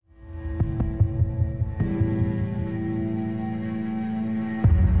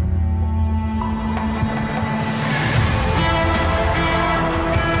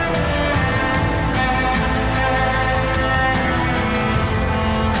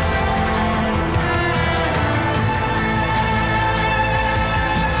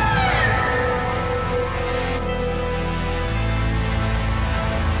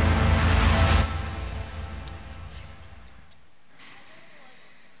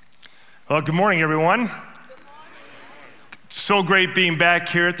Well, good morning, everyone. So great being back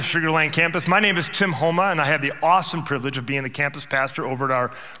here at the Sugar Land campus. My name is Tim Homa, and I have the awesome privilege of being the campus pastor over at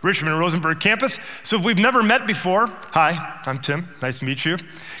our Richmond Rosenberg campus. So if we've never met before, hi, I'm Tim. Nice to meet you.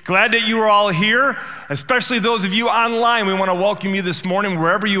 Glad that you are all here, especially those of you online. We want to welcome you this morning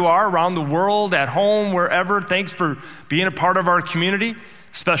wherever you are, around the world, at home, wherever. Thanks for being a part of our community.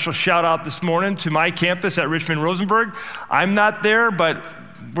 Special shout out this morning to my campus at Richmond Rosenberg. I'm not there, but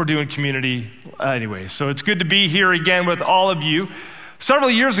we're doing community anyway. So it's good to be here again with all of you. Several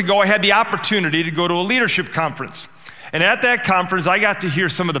years ago, I had the opportunity to go to a leadership conference. And at that conference, I got to hear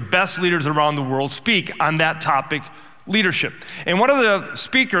some of the best leaders around the world speak on that topic, leadership. And one of the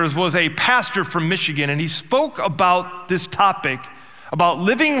speakers was a pastor from Michigan, and he spoke about this topic, about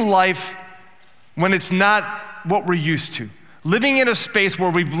living life when it's not what we're used to. Living in a space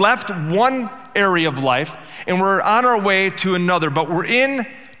where we've left one area of life and we're on our way to another, but we're in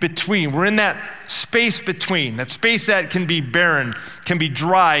between. We're in that space between, that space that can be barren, can be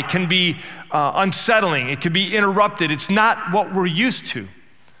dry, can be unsettling, it can be interrupted. It's not what we're used to.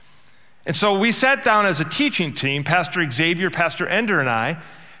 And so we sat down as a teaching team, Pastor Xavier, Pastor Ender, and I,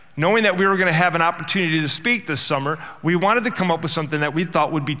 knowing that we were going to have an opportunity to speak this summer. We wanted to come up with something that we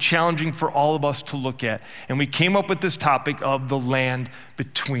thought would be challenging for all of us to look at. And we came up with this topic of the land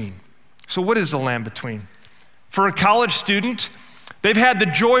between. So what is the land between? For a college student, they've had the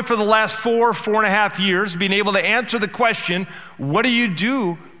joy for the last 4.5 years, being able to answer the question, what do you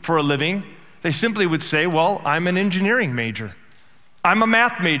do for a living? They simply would say, well, I'm an engineering major. I'm a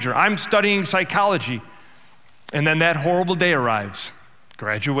math major. I'm studying psychology. And then that horrible day arrives.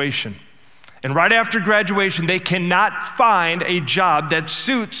 Graduation. And right after graduation, they cannot find a job that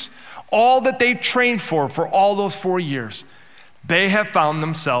suits all that they've trained for all those 4 years. They have found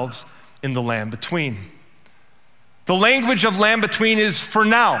themselves in the land between. The language of land between is for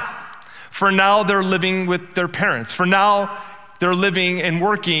now. For now, they're living with their parents. For now, they're living and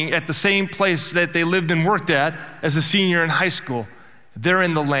working at the same place that they lived and worked at as a senior in high school. They're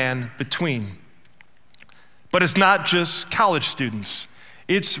in the land between. But it's not just college students.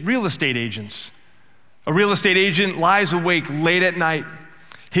 It's real estate agents. A real estate agent lies awake late at night.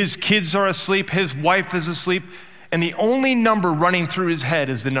 His kids are asleep, his wife is asleep, and the only number running through his head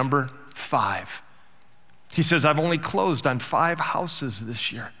is the number 5. He says, I've only closed on 5 houses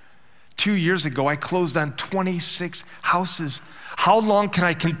this year. 2 years ago, I closed on 26 houses. How long can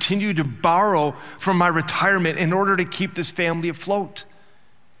I continue to borrow from my retirement in order to keep this family afloat?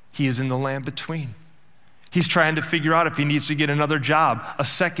 He is in the land between. He's trying to figure out if he needs to get another job, a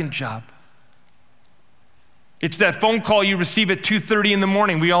second job. It's that phone call you receive at 2:30 in the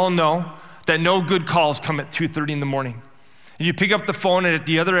morning. We all know that no good calls come at 2:30 in the morning. And you pick up the phone, and at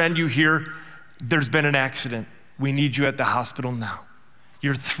the other end you hear, there's been an accident. We need you at the hospital now.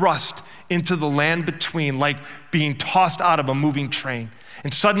 You're thrust into the land between, like being tossed out of a moving train.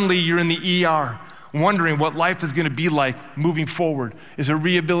 And suddenly you're in the ER, wondering what life is going to be like moving forward. Is there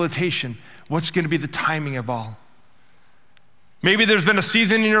rehabilitation? What's going to be the timing of all? Maybe there's been a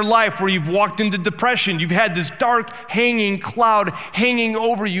season in your life where you've walked into depression. You've had this dark hanging cloud hanging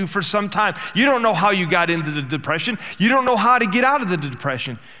over you for some time. You don't know how you got into the depression. You don't know how to get out of the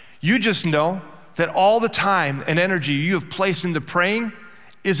depression. You just know that all the time and energy you have placed into praying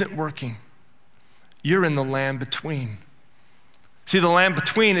isn't working. You're in the land between. See, the land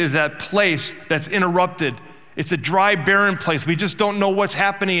between is that place that's interrupted. It's a dry, barren place. We just don't know what's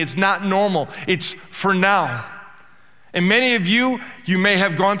happening. It's not normal. It's for now. And many of you may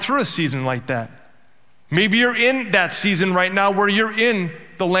have gone through a season like that. Maybe you're in that season right now where you're in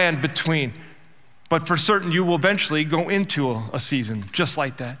the land between. But for certain, you will eventually go into a season just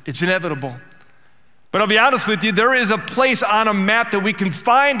like that. It's inevitable. But I'll be honest with you, there is a place on a map that we can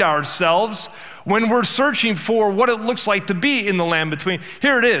find ourselves when we're searching for what it looks like to be in the land between.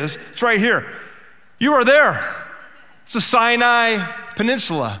 Here it is. It's right here. You are there. It's the Sinai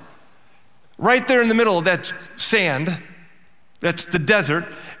Peninsula. Right there in the middle of that sand, that's the desert.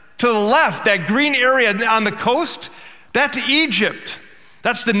 To the left, that green area on the coast, that's Egypt.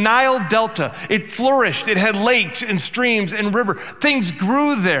 That's the Nile Delta. It flourished. It had lakes and streams and river. Things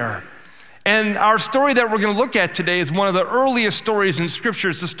grew there. And our story that we're going to look at today is one of the earliest stories in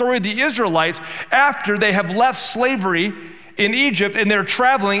Scripture. It's the story of the Israelites after they have left slavery in Egypt, and they're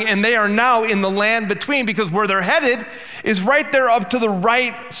traveling, and they are now in the land between, because where they're headed is right there up to the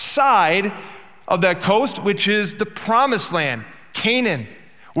right side of that coast, which is the promised land, Canaan,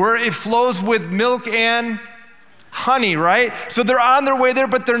 where it flows with milk and honey, right? So they're on their way there,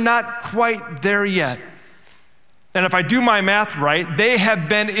 but they're not quite there yet. And if I do my math right, they have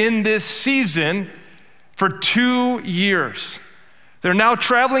been in this season for 2 years. They're now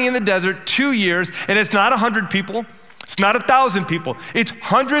traveling in the desert 2 years, and it's not 100 people. It's not 1,000 people. It's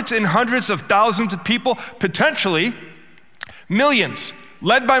hundreds and hundreds of thousands of people, potentially millions,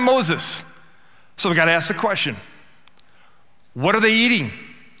 led by Moses. So we got to ask the question, what are they eating?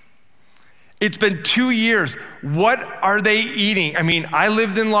 It's been 2 years. What are they eating? I mean, I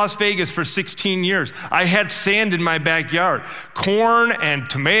lived in Las Vegas for 16 years. I had sand in my backyard. Corn and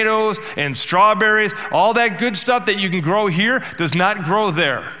tomatoes and strawberries, all that good stuff that you can grow here does not grow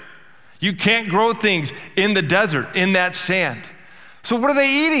there. You can't grow things in the desert, in that sand. So what are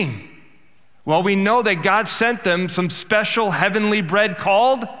they eating? Well, we know that God sent them some special heavenly bread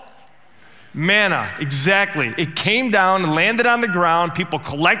called manna. Exactly. It came down and landed on the ground. People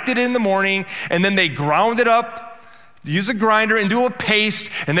collected it in the morning, and then they ground it up, use a grinder, into a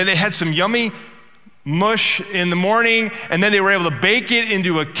paste, and then they had some yummy mush in the morning, and then they were able to bake it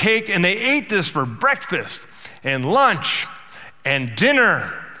into a cake, and they ate this for breakfast and lunch and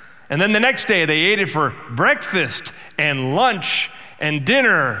dinner. And then the next day, they ate it for breakfast and lunch and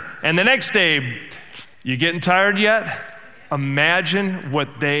dinner. And the next day, you getting tired yet? Imagine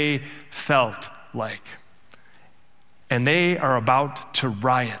what they felt like. And they are about to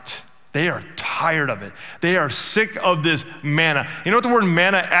riot. They are tired of it. They are sick of this manna. You know what the word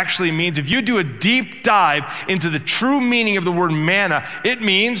manna actually means? If you do a deep dive into the true meaning of the word manna, it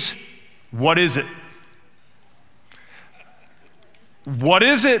means, what is it? What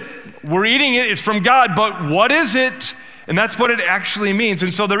is it? We're eating it, it's from God, but what is it? And that's what it actually means.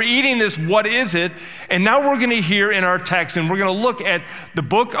 And so they're eating this, what is it? And now we're gonna hear in our text, and we're gonna look at the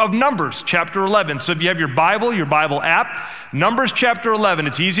book of Numbers, chapter 11. So if you have your Bible app, Numbers chapter 11,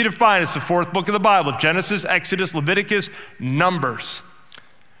 it's easy to find. It's the fourth book of the Bible, Genesis, Exodus, Leviticus, Numbers.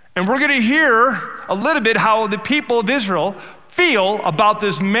 And we're gonna hear a little bit how the people of Israel feel about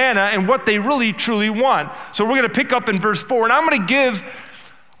this manna and what they really truly want. So we're going to pick up in verse 4, and I'm going to give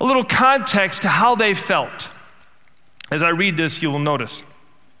a little context to how they felt. As I read this, you will notice.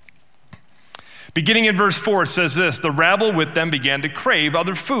 Beginning in verse 4, it says this: the rabble with them began to crave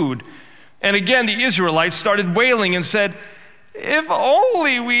other food. And again, the Israelites started wailing and said, if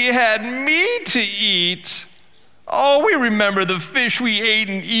only we had meat to eat. Oh, we remember the fish we ate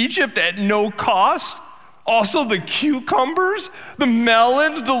in Egypt at no cost. Also the cucumbers, the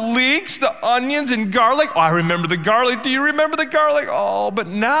melons, the leeks, the onions, and garlic. Oh, I remember the garlic. Do you remember the garlic? Oh, but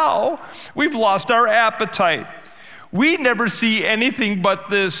now we've lost our appetite. We never see anything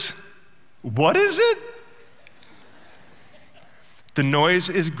but this. What is it? The noise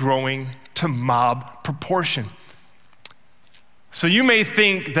is growing to mob proportion. So you may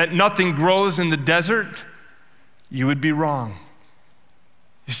think that nothing grows in the desert. You would be wrong.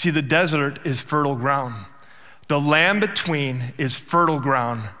 You see, the desert is fertile ground. The land between is fertile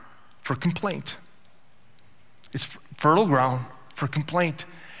ground for complaint. It's fertile ground for complaint.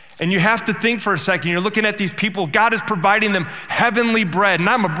 And you have to think for a second, you're looking at these people, God is providing them heavenly bread. And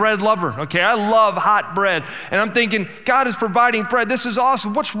I'm a bread lover, okay? I love hot bread. And I'm thinking, God is providing bread. This is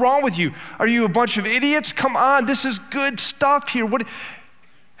awesome. What's wrong with you? Are you a bunch of idiots? Come on, this is good stuff here.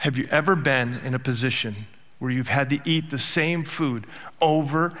 Have you ever been in a position where you've had to eat the same food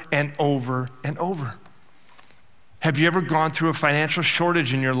over and over and over? Have you ever gone through a financial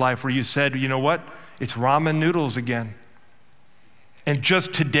shortage in your life where you said, you know what? It's ramen noodles again. And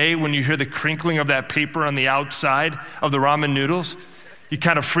just today, when you hear the crinkling of that paper on the outside of the ramen noodles, you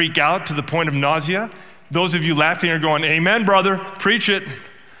kind of freak out to the point of nausea. Those of you laughing are going, amen, brother, preach it,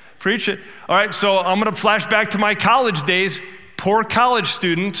 preach it. All right, so I'm gonna flash back to my college days, poor college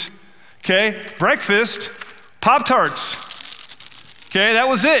student, okay? Breakfast, Pop-Tarts, okay? That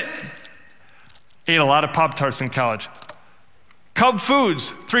was it. Ate a lot of Pop-Tarts in college. Cub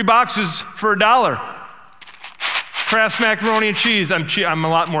Foods, 3 boxes for $1. Kraft macaroni and cheese. I'm a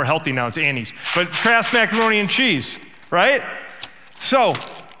lot more healthy now, it's Annie's. But Kraft macaroni and cheese, right? So,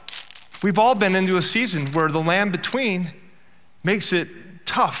 we've all been into a season where the land between makes it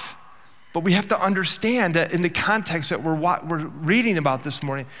tough. But we have to understand that in the context that we're reading about this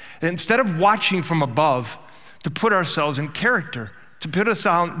morning, that instead of watching from above, to put ourselves in character, to put us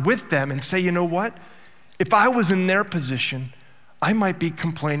down with them and say, you know what? If I was in their position, I might be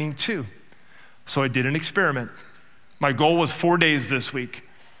complaining too. So I did an experiment. My goal was 4 days this week.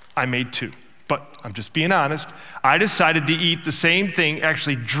 I made 2, but I'm just being honest. I decided to eat the same thing,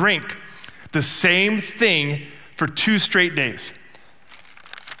 actually drink the same thing for 2 straight days.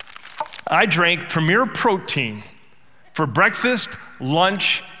 I drank Premier Protein for breakfast,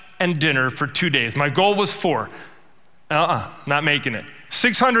 lunch, and dinner for 2 days. My goal was 4. Not making it.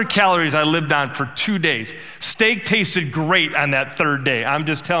 600 calories I lived on for 2 days. Steak tasted great on that 3rd day, I'm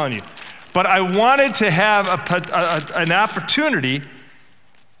just telling you. But I wanted to have an opportunity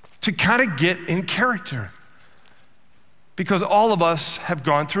to kind of get in character, because all of us have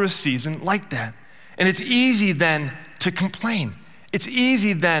gone through a season like that. And it's easy then to complain. It's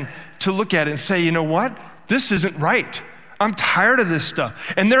easy then to look at it and say, you know what? This isn't right. I'm tired of this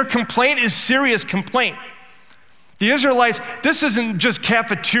stuff. And their complaint is serious complaint. The Israelites, this isn't just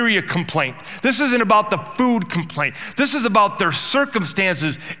cafeteria complaint. This isn't about the food complaint. This is about their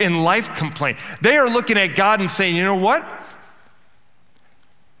circumstances in life complaint. They are looking at God and saying, you know what?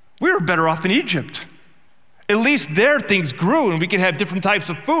 We were better off in Egypt. At least there things grew and we could have different types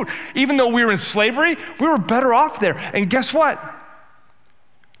of food. Even though we were in slavery, we were better off there. And guess what?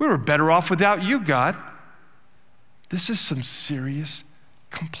 We were better off without you, God. This is some serious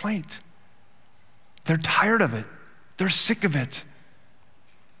complaint. They're tired of it. They're sick of it.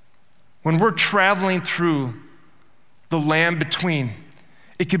 When we're traveling through the land between,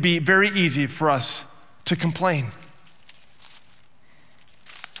 it could be very easy for us to complain.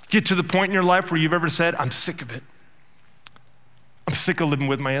 Get to the point in your life where you've ever said, I'm sick of it. I'm sick of living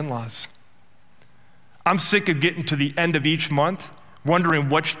with my in-laws. I'm sick of getting to the end of each month, wondering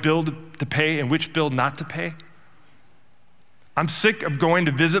which bill to pay and which bill not to pay. I'm sick of going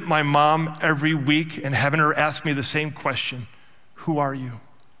to visit my mom every week and having her ask me the same question, who are you?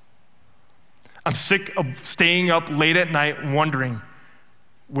 I'm sick of staying up late at night wondering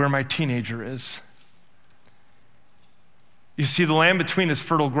where my teenager is. You see, the land between is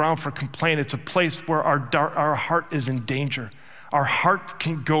fertile ground for complaint. It's a place where our heart is in danger. Our heart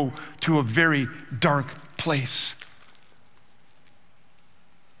can go to a very dark place.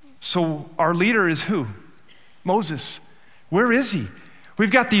 So our leader is who? Moses. Where is he?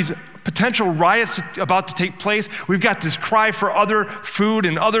 We've got these potential riots about to take place. We've got this cry for other food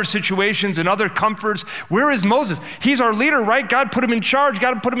and other situations and other comforts. Where is Moses? He's our leader, right? God put him in charge.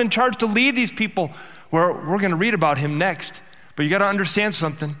 God put him in charge to lead these people. We're going to read about him next. But you got to understand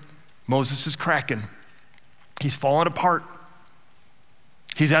something. Moses is cracking. He's falling apart.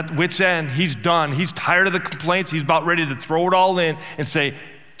 He's at wit's end. He's done. He's tired of the complaints. He's about ready to throw it all in and say,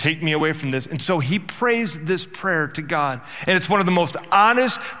 take me away from this. And so he prays this prayer to God. And it's one of the most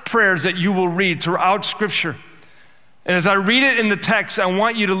honest prayers that you will read throughout Scripture. And as I read it in the text, I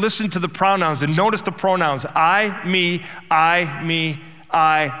want you to listen to the pronouns and notice the pronouns. I, me, I, me,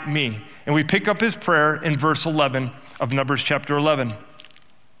 I, me. And we pick up his prayer in verse 11 of Numbers chapter 11.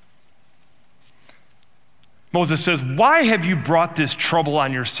 Moses says, why have you brought this trouble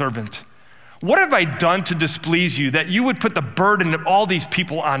on your servant? What have I done to displease you that you would put the burden of all these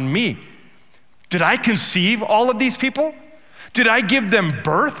people on me? Did I conceive all of these people? Did I give them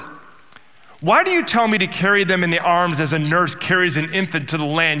birth? Why do you tell me to carry them in the arms as a nurse carries an infant to the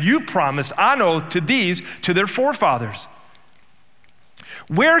land you promised on oath to their forefathers?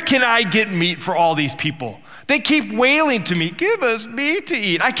 Where can I get meat for all these people? They keep wailing to me, give us meat to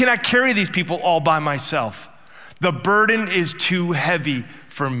eat. I cannot carry these people all by myself. The burden is too heavy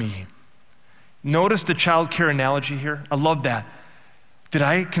for me. Notice the child care analogy here. I love that. Did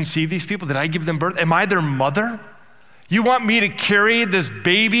I conceive these people? Did I give them birth? Am I their mother? You want me to carry this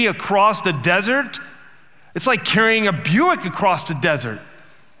baby across the desert? It's like carrying a Buick across the desert.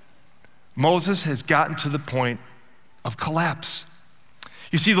 Moses has gotten to the point of collapse.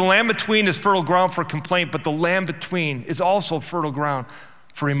 You see, the land between is fertile ground for complaint, but the land between is also fertile ground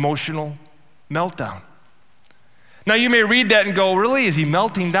for emotional meltdown. Now, you may read that and go, really? Is he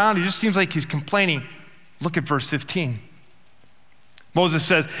melting down? It just seems like he's complaining. Look at verse 15. Moses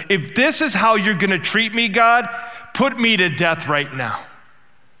says, if this is how you're going to treat me, God, put me to death right now.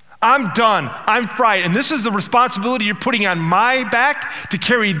 I'm done. I'm fried. And this is the responsibility you're putting on my back to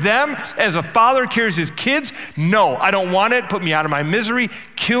carry them as a father carries his kids? No, I don't want it. Put me out of my misery.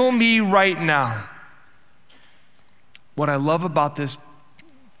 Kill me right now. What I love about this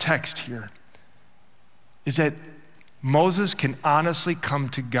text here is that Moses can honestly come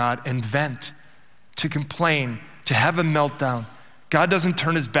to God and vent, to complain, to have a meltdown. God doesn't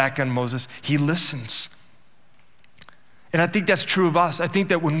turn his back on Moses. He listens. And I think that's true of us. I think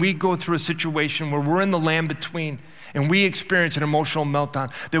that when we go through a situation where we're in the land between and we experience an emotional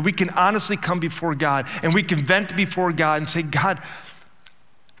meltdown, that we can honestly come before God and we can vent before God and say, God,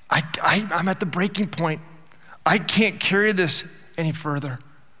 I'm at the breaking point. I can't carry this any further.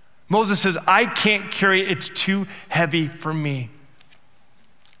 Moses says, I can't carry it. It's too heavy for me.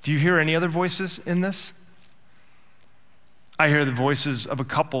 Do you hear any other voices in this? I hear the voices of a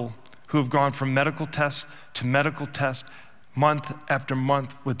couple who have gone from medical test to medical test, month after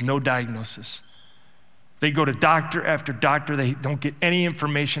month with no diagnosis. They go to doctor after doctor. They don't get any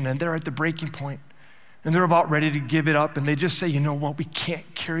information, and they're at the breaking point. and they're about ready to give it up, and they just say, you know what, we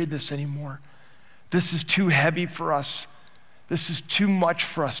can't carry this anymore. This is too heavy for us. This is too much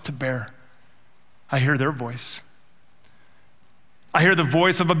for us to bear. I hear their voice. I hear the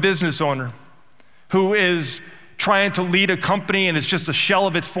voice of a business owner who is trying to lead a company and it's just a shell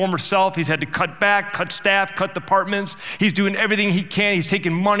of its former self. He's had to cut back, cut staff, cut departments. He's doing everything he can. He's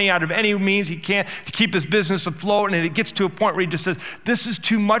taking money out of any means he can to keep his business afloat, and it gets to a point where he just says, this is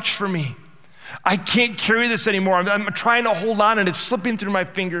too much for me. I can't carry this anymore. I'm trying to hold on and it's slipping through my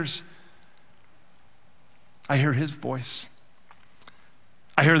fingers. I hear his voice.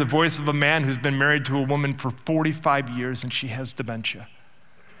 I hear the voice of a man who's been married to a woman for 45 years and she has dementia.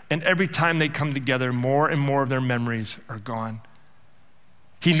 And every time they come together, more and more of their memories are gone.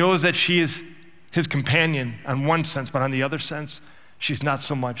 He knows that she is his companion on one sense, but on the other sense, she's not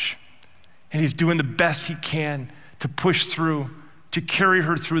so much. And he's doing the best he can to push through, to carry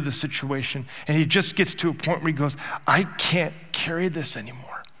her through the situation. And he just gets to a point where he goes, I can't carry this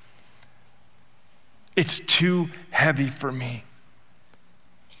anymore. It's too heavy for me.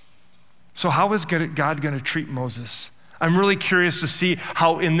 So how is God going to treat Moses? I'm really curious to see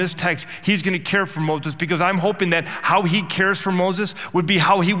how in this text he's going to care for Moses, because I'm hoping that how he cares for Moses would be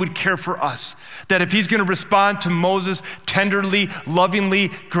how he would care for us. That if he's going to respond to Moses tenderly, lovingly,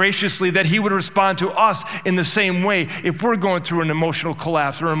 graciously, that he would respond to us in the same way if we're going through an emotional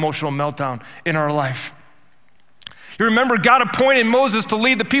collapse or an emotional meltdown in our life. You remember God appointed Moses to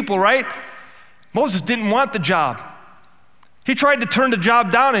lead the people, right? Moses didn't want the job. He tried to turn the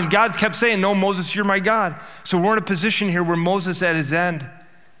job down, and God kept saying, no, Moses, you're my God. So we're in a position here where Moses at his end.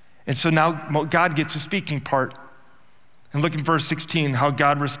 And so now God gets the speaking part. And look in verse 16, how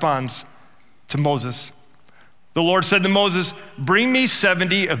God responds to Moses. The Lord said to Moses, bring me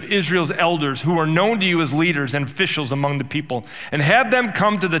 70 of Israel's elders who are known to you as leaders and officials among the people, and have them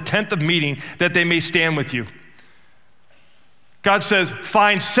come to the tent of meeting that they may stand with you. God says,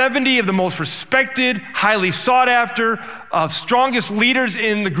 find 70 of the most respected, highly sought after, strongest leaders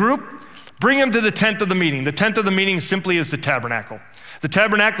in the group, bring them to the tent of the meeting. The tent of the meeting simply is the tabernacle. The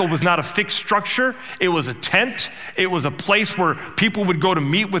tabernacle was not a fixed structure. It was a tent. It was a place where people would go to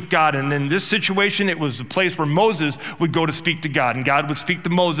meet with God. And in this situation, it was a place where Moses would go to speak to God, and God would speak to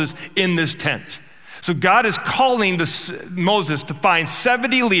Moses in this tent. So God is calling Moses to find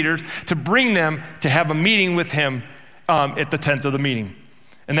 70 leaders to bring them to have a meeting with him at the tent of the meeting.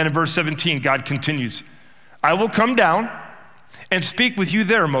 And then in verse 17, God continues, I will come down and speak with you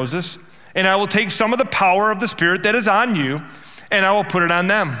there, Moses, and I will take some of the power of the Spirit that is on you, and I will put it on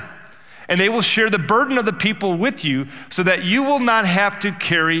them. And they will share the burden of the people with you so that you will not have to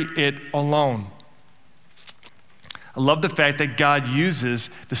carry it alone. I love the fact that God uses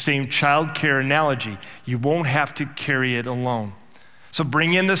the same child care analogy. You won't have to carry it alone. So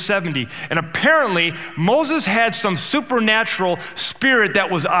bring in the 70. And apparently, Moses had some supernatural spirit that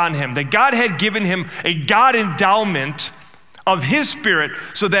was on him, that God had given him a God endowment of his spirit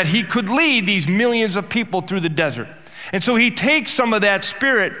so that he could lead these millions of people through the desert. And so he takes some of that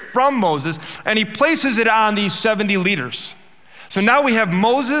spirit from Moses and he places it on these 70 leaders. So now we have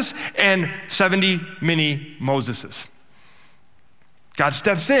Moses and 70 mini Moseses. God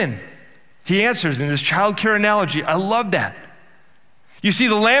steps in. He answers in this child care analogy. I love that. You see,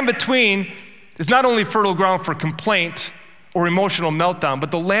 the land between is not only fertile ground for complaint or emotional meltdown, but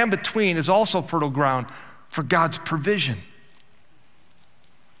the land between is also fertile ground for God's provision.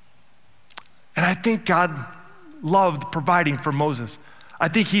 And I think God loved providing for Moses. I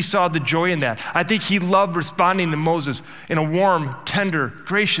think he saw the joy in that. I think he loved responding to Moses in a warm, tender,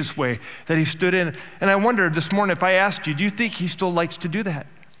 gracious way that he stood in. And I wonder this morning, if I asked you, do you think he still likes to do that?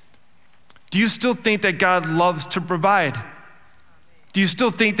 Do you still think that God loves to provide? Do you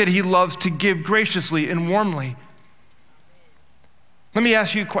still think that he loves to give graciously and warmly? Let me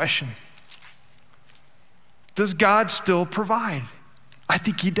ask you a question. Does God still provide? I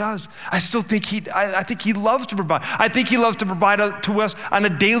think he does. I think he loves to provide. I think he loves to provide to us on a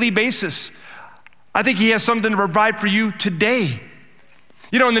daily basis. I think he has something to provide for you today.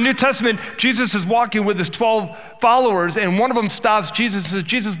 You know, in the New Testament, Jesus is walking with his 12 followers, and one of them stops Jesus and says,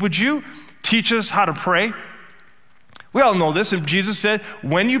 Jesus, would you teach us how to pray? We all know this, and Jesus said,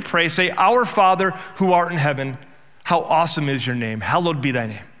 when you pray, say, Our Father who art in heaven, how awesome is your name. Hallowed be thy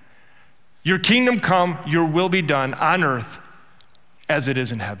name. Your kingdom come, your will be done on earth as it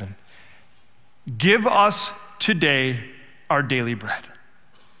is in heaven. Give us today our daily bread.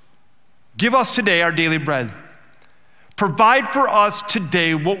 Give us today our daily bread. Provide for us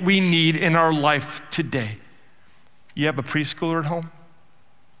today what we need in our life today. You have a preschooler at home?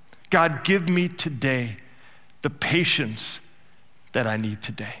 God, give me today the patience that I need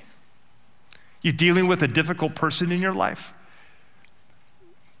today. You dealing with a difficult person in your life?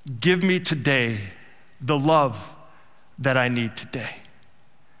 Give me today the love that I need today.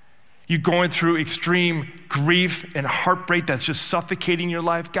 You going through extreme grief and heartbreak that's just suffocating your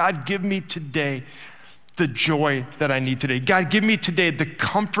life? God, give me today the joy that I need today. God, give me today the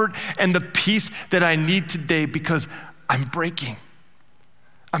comfort and the peace that I need today because I'm breaking.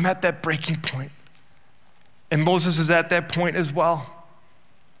 I'm at that breaking point. And Moses is at that point as well.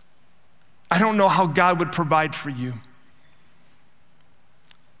 I don't know how God would provide for you,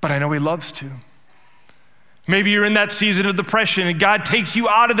 but I know he loves to. Maybe you're in that season of depression and God takes you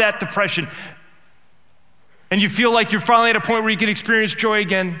out of that depression and you feel like you're finally at a point where you can experience joy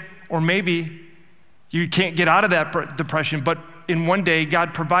again. Or maybe you can't get out of that depression, but in one day,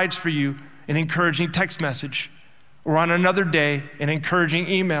 God provides for you an encouraging text message, or on another day, an encouraging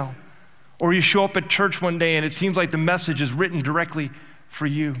email, or you show up at church one day and it seems like the message is written directly for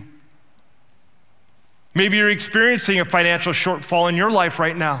you. Maybe you're experiencing a financial shortfall in your life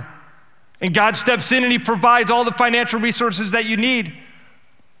right now, and God steps in and he provides all the financial resources that you need.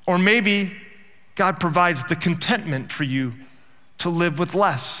 Or maybe God provides the contentment for you to live with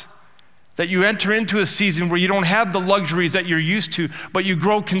less. That you enter into a season where you don't have the luxuries that you're used to, but you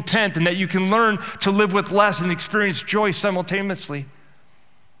grow content and that you can learn to live with less and experience joy simultaneously.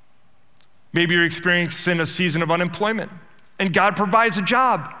 Maybe you're experiencing a season of unemployment and God provides a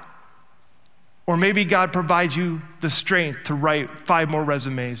job. Or maybe God provides you the strength to write 5 more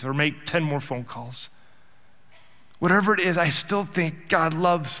resumes or make 10 more phone calls. Whatever it is, I still think God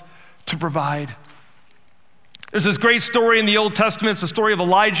loves to provide. There's this great story in the Old Testament. It's the story of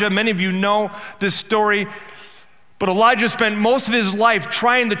Elijah. Many of you know this story. But Elijah spent most of his life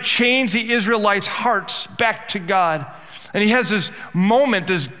trying to change the Israelites' hearts back to God. And he has this moment,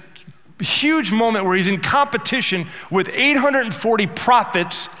 this huge moment where he's in competition with 840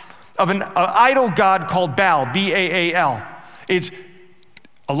 prophets of an idol god called Baal, B-A-A-L. It's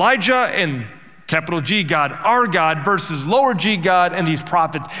Elijah and capital G God, our God, versus lower G God and these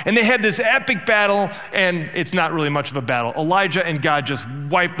prophets. And they had this epic battle, and it's not really much of a battle. Elijah and God just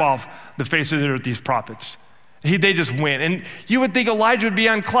wipe off the face of the earth with these prophets. They just win. And you would think Elijah would be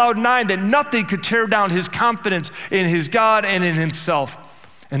on cloud 9, that nothing could tear down his confidence in his God and in himself.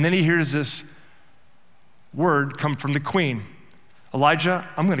 And then he hears this word come from the queen. Elijah,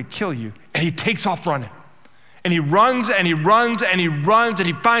 I'm gonna kill you. And he takes off running. And he runs and he runs and he runs and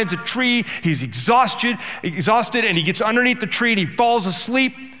he finds a tree. He's exhausted, and he gets underneath the tree and he falls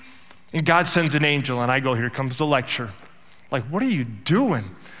asleep. And God sends an angel, and I go, here comes the lecture. Like, what are you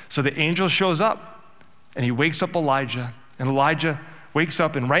doing? So the angel shows up and he wakes up Elijah, and Elijah wakes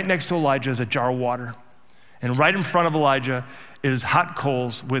up, and right next to Elijah is a jar of water. And right in front of Elijah is hot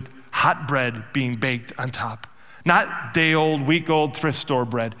coals with hot bread being baked on top. Not day-old, week-old thrift store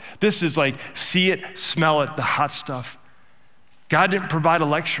bread. This is like, see it, smell it, the hot stuff. God didn't provide a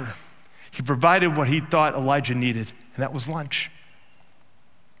lecture. He provided what he thought Elijah needed, and that was lunch.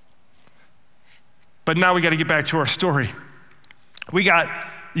 But now we got to get back to our story. We got,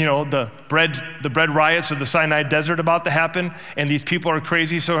 the bread riots of the Sinai Desert about to happen, and these people are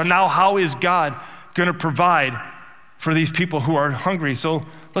crazy. So now how is God going to provide for these people who are hungry? So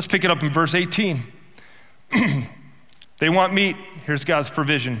let's pick it up in verse 18. They want meat. Here's God's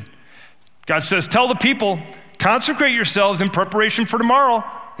provision. God says, tell the people, consecrate yourselves in preparation for tomorrow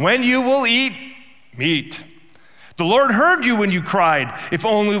when you will eat meat. The Lord heard you when you cried, if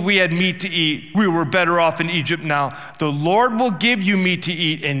only we had meat to eat. We were better off in Egypt now. The Lord will give you meat to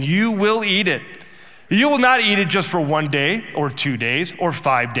eat, and you will eat it. You will not eat it just for 1 day or 2 days or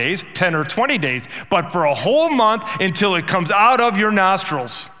 5 days, 10 or 20 days, but for a whole month until it comes out of your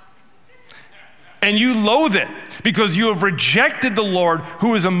nostrils. And you loathe it because you have rejected the Lord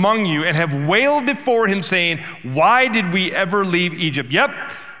who is among you and have wailed before him saying, why did we ever leave Egypt? Yep,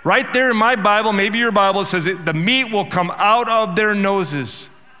 right there in my Bible, maybe your Bible, it says the meat will come out of their noses.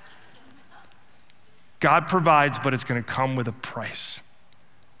 God provides, but it's going to come with a price.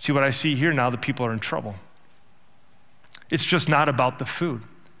 See what I see here now, the people are in trouble. It's just not about the food.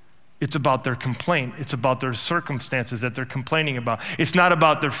 It's about their complaint. It's about their circumstances that they're complaining about. It's not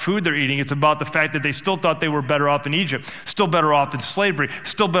about their food they're eating. It's about the fact that they still thought they were better off in Egypt, still better off in slavery,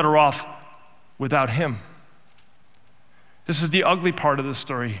 still better off without him. This is the ugly part of the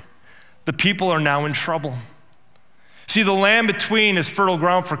story. The people are now in trouble. See, the land between is fertile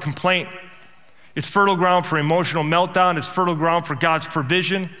ground for complaint. It's fertile ground for emotional meltdown. It's fertile ground for God's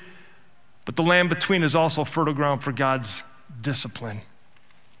provision. But the land between is also fertile ground for God's discipline.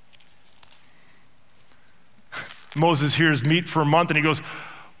 Moses hears meat for a month and he goes,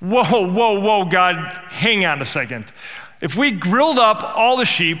 whoa, God, hang on a second. If we grilled up all the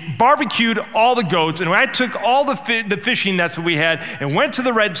sheep, barbecued all the goats, and I took all the fishing nets that we had and went to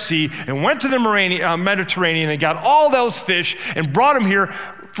the Red Sea and went to the Mediterranean and got all those fish and brought them here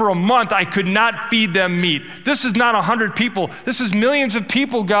for a month, I could not feed them meat. This is not 100 people. This is millions of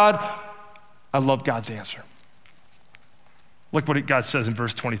people, God. I love God's answer. Look what God says in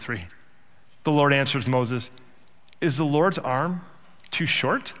verse 23. The Lord answers Moses, is the Lord's arm too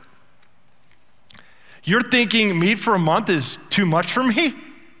short? You're thinking meat for a month is too much for me?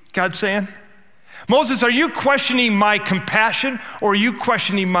 God's saying. Moses, are you questioning my compassion or are you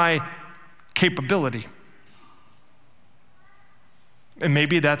questioning my capability? And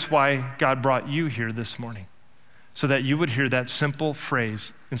maybe that's why God brought you here this morning, so that you would hear that simple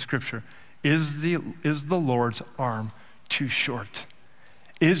phrase in Scripture, is the Lord's arm too short?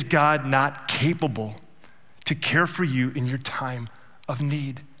 Is God not capable to care for you in your time of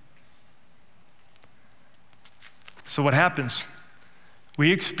need? So what happens?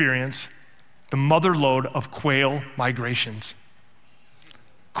 We experience the mother lode of quail migrations.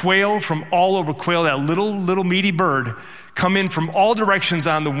 Quail from all over, quail, that little meaty bird, come in from all directions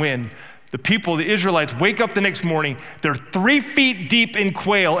on the wind. The people, the Israelites, wake up the next morning. They're 3 feet deep in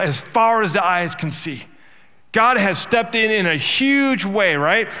quail as far as the eyes can see. God has stepped in a huge way,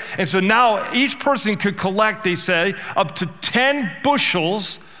 right? And so now each person could collect, they say, up to 10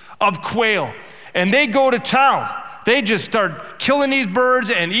 bushels of quail. And they go to town. They just start killing these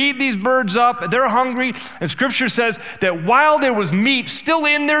birds and eat these birds up. They're hungry. And Scripture says that while there was meat still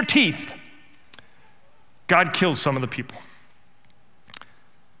in their teeth, God killed some of the people.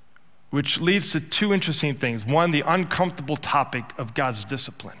 Which leads to 2 interesting things. 1, the uncomfortable topic of God's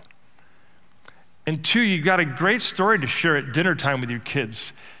discipline. And 2, you got a great story to share at dinner time with your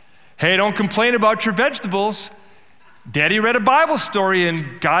kids. Hey, don't complain about your vegetables. Daddy read a Bible story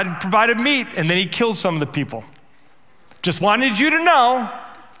and God provided meat and then he killed some of the people. Just wanted you to know,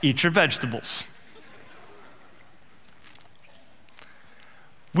 eat your vegetables.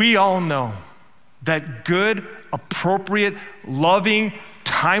 We all know that good, appropriate, loving,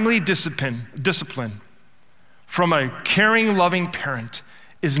 timely discipline from a caring, loving parent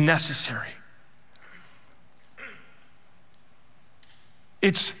is necessary.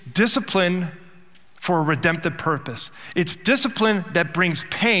 It's discipline for a redemptive purpose. It's discipline that brings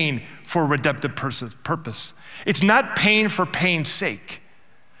pain for a redemptive purpose. It's not pain for pain's sake.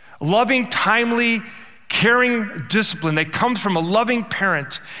 Loving, timely, caring discipline that comes from a loving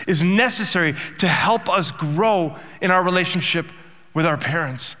parent is necessary to help us grow in our relationship with our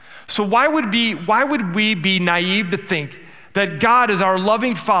parents. So why would we be naive to think that God is our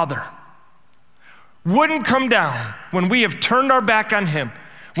loving Father, wouldn't come down when we have turned our back on him,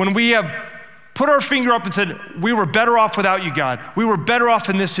 when we have put our finger up and said, we were better off without you, God. We were better off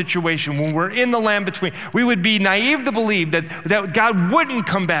in this situation when we're in the land between. We would be naive to believe that God wouldn't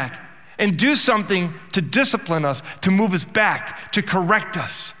come back and do something to discipline us, to move us back, to correct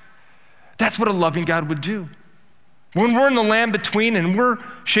us. That's what a loving God would do. When we're in the land between and we're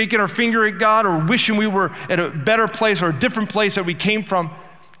shaking our finger at God or wishing we were at a better place or a different place that we came from,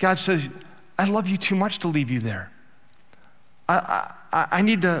 God says, I love you too much to leave you there. I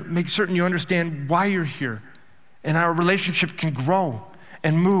need to make certain you understand why you're here and our relationship can grow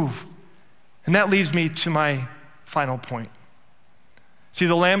and move. And that leads me to my final point. See,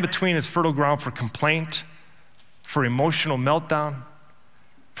 the land between is fertile ground for complaint, for emotional meltdown,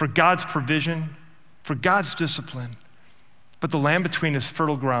 for God's provision, for God's discipline. But the land between is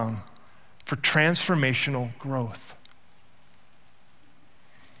fertile ground for transformational growth.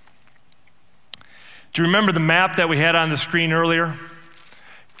 Do you remember the map that we had on the screen earlier?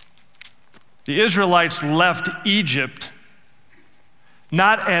 The Israelites left Egypt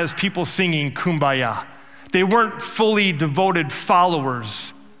not as people singing Kumbaya. They weren't fully devoted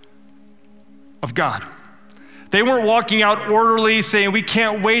followers of God. They weren't walking out orderly saying, we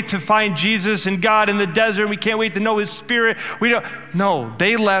can't wait to find Jesus and God in the desert. We can't wait to know his spirit. No,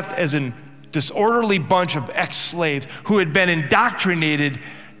 they left as a disorderly bunch of ex-slaves who had been indoctrinated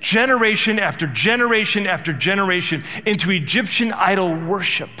generation after generation after generation into Egyptian idol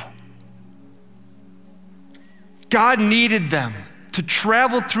worship. God needed them to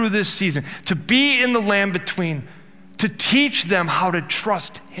travel through this season, to be in the land between, to teach them how to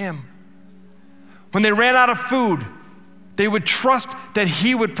trust him. When they ran out of food, they would trust that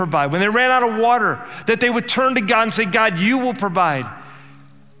he would provide. When they ran out of water, that they would turn to God and say, God, you will provide.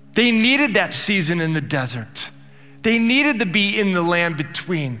 They needed that season in the desert. They needed to be in the land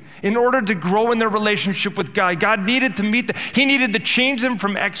between in order to grow in their relationship with God. God needed to meet them. He needed to change them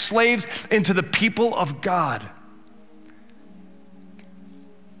from ex-slaves into the people of God.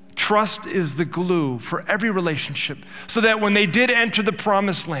 trust is the glue for every relationship, so that when they did enter the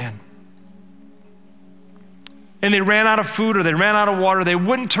promised land and they ran out of food or they ran out of water, they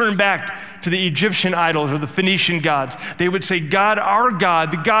wouldn't turn back to the Egyptian idols or the Phoenician gods. They would say, God, our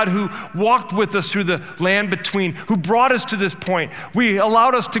God, the God who walked with us through the land between, who brought us to this point, we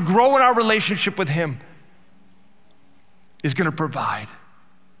allowed us to grow in our relationship with him, is going to provide.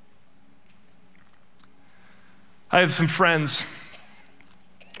 I have some friends.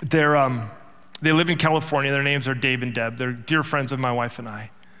 They live in California. Their names are Dave and Deb. They're dear friends of my wife and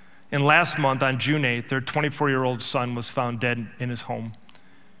I. And last month, on June 8th, their 24-year-old son was found dead in his home.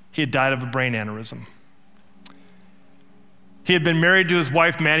 He had died of a brain aneurysm. He had been married to his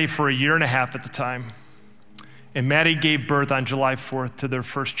wife, Maddie, for a year and a half at the time. And Maddie gave birth on July 4th to their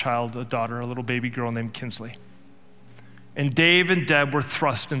first child, a daughter, a little baby girl named Kinsley. And Dave and Deb were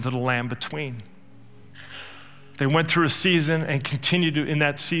thrust into the land between. They went through a season and continued in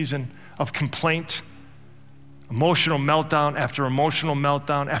that season of complaint, emotional meltdown after emotional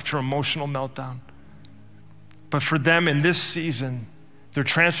meltdown after emotional meltdown. But for them in this season, their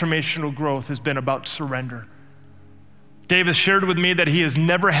transformational growth has been about surrender. Dave has shared with me that he has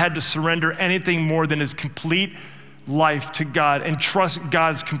never had to surrender anything more than his complete life to God and trust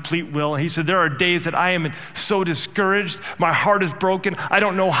God's complete will. And he said, there are days that I am so discouraged. My heart is broken. I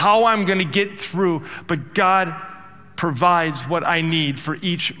don't know how I'm going to get through, but God provides what I need for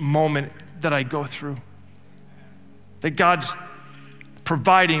each moment that I go through. That God's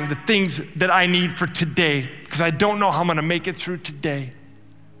providing the things that I need for today because I don't know how I'm going to make it through today.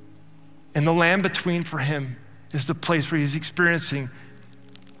 And the land between for him is the place where he's experiencing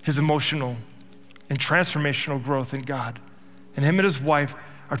his emotional and transformational growth in God. And him and his wife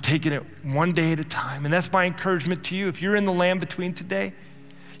are taking it one day at a time. And that's my encouragement to you. If you're in the land between today,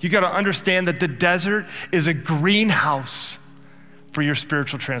 you got to understand that the desert is a greenhouse for your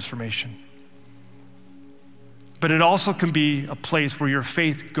spiritual transformation. But it also can be a place where your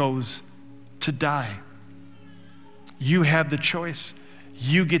faith goes to die. You have the choice.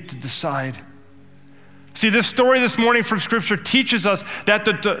 You get to decide. See, this story this morning from Scripture teaches us that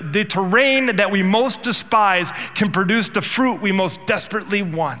the terrain that we most despise can produce the fruit we most desperately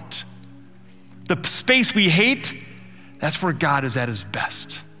want. The space we hate, that's where God is at his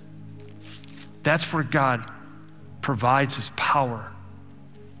best. That's where God provides his power,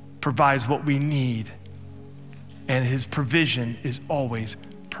 provides what we need, and his provision is always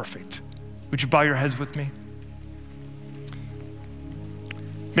perfect. Would you bow your heads with me?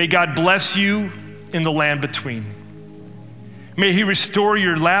 May God bless you in the land between. May he restore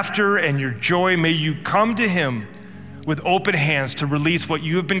your laughter and your joy. May you come to him with open hands to release what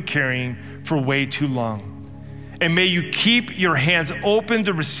you have been carrying for way too long. And may you keep your hands open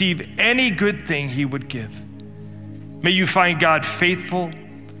to receive any good thing he would give. May you find God faithful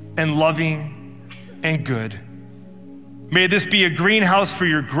and loving and good. May this be a greenhouse for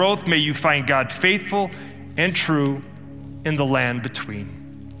your growth. May you find God faithful and true in the land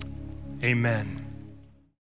between. Amen.